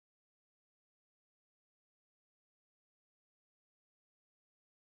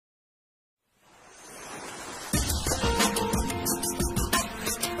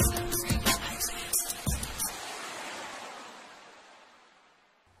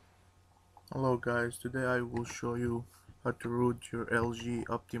Hello guys, today I will show you how to root your LG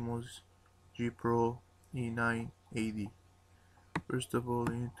Optimus G Pro E980. First of all,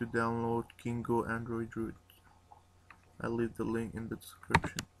 you need to download Kingo Android Root. I'll leave the link in the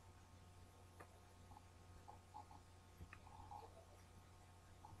description.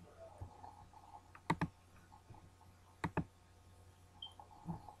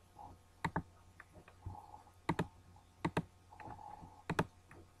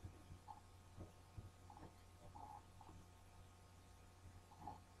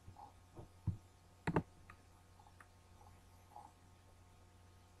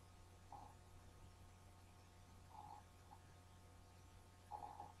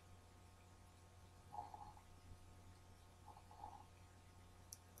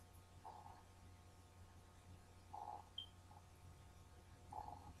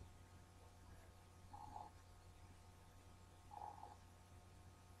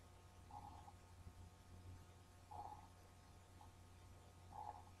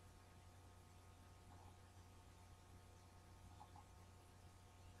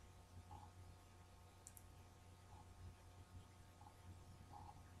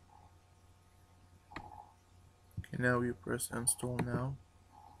 Okay, now you press install now.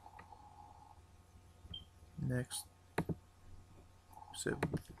 Next, accept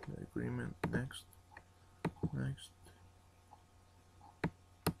the agreement. Next, next,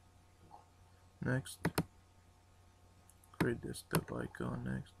 next. Create desktop icon.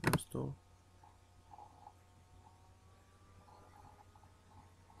 Next, install.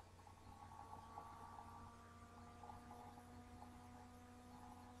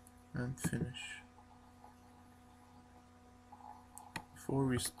 And finish. Before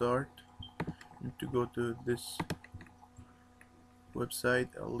we start, you need to go to this website.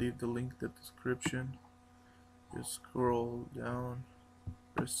 I'll leave the link in the description. Just scroll down,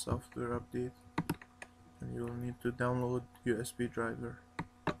 press software update, and you will need to download USB driver.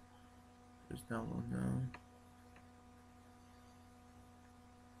 Just download now.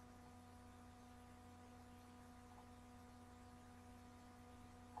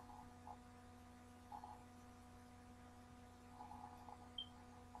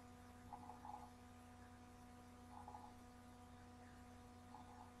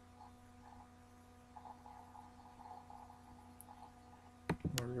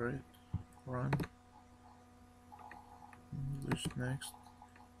 Alright, run. English next.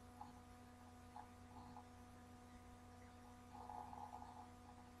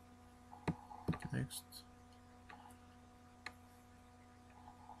 Next.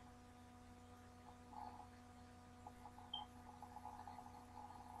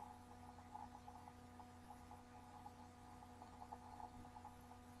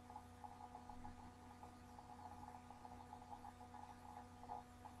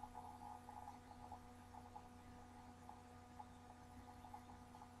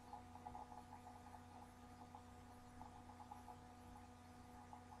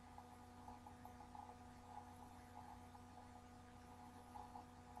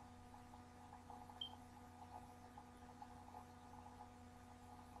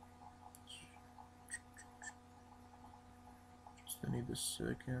 Just I need a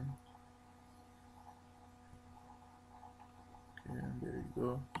second. Okay, and there you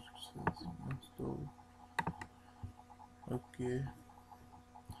go. Success installed. Okay.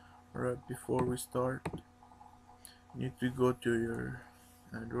 Alright, before we start, you need to go to your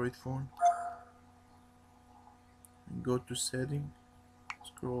Android phone and go to setting.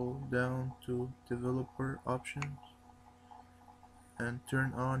 Scroll down to developer options and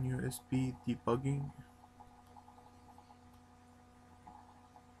turn on USB debugging.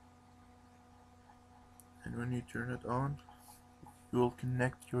 And when you turn it on, you will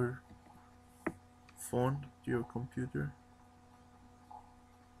connect your phone to your computer.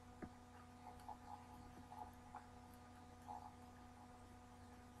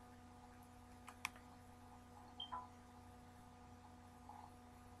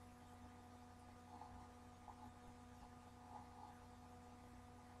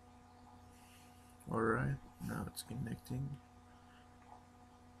 Alright, now it's connecting.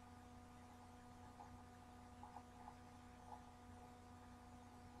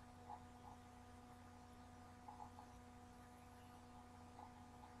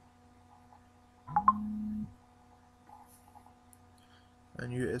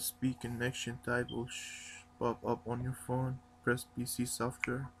 And USB connection type will pop up on your phone. Press PC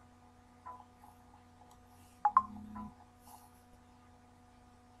software.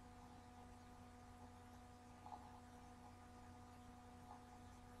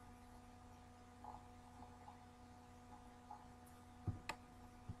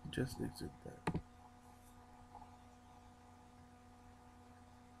 Just exit that. It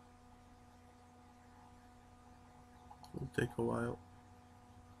will take a while.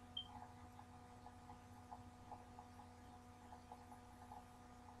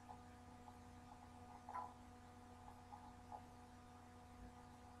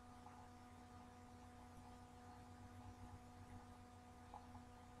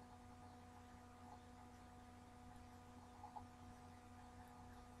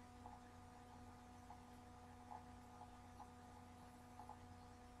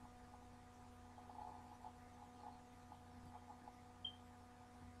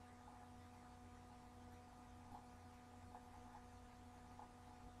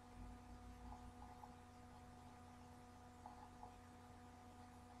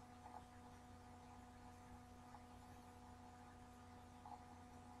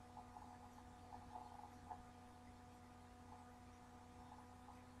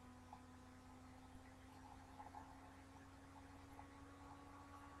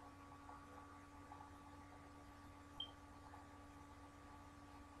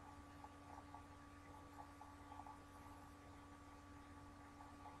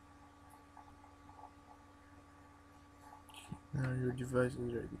 Now your device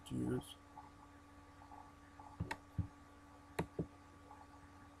is ready to use.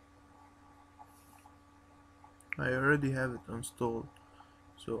 I already have it installed,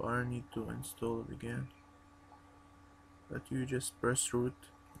 so I don't need to install it again. But you just press root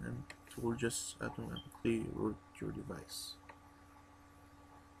and it will just automatically root your device.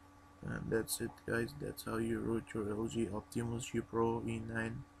 And that's it, guys. That's how you root your LG Optimus G Pro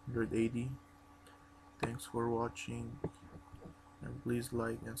E980. Thanks for watching, and please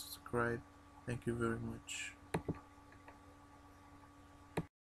like and subscribe. Thank you very much.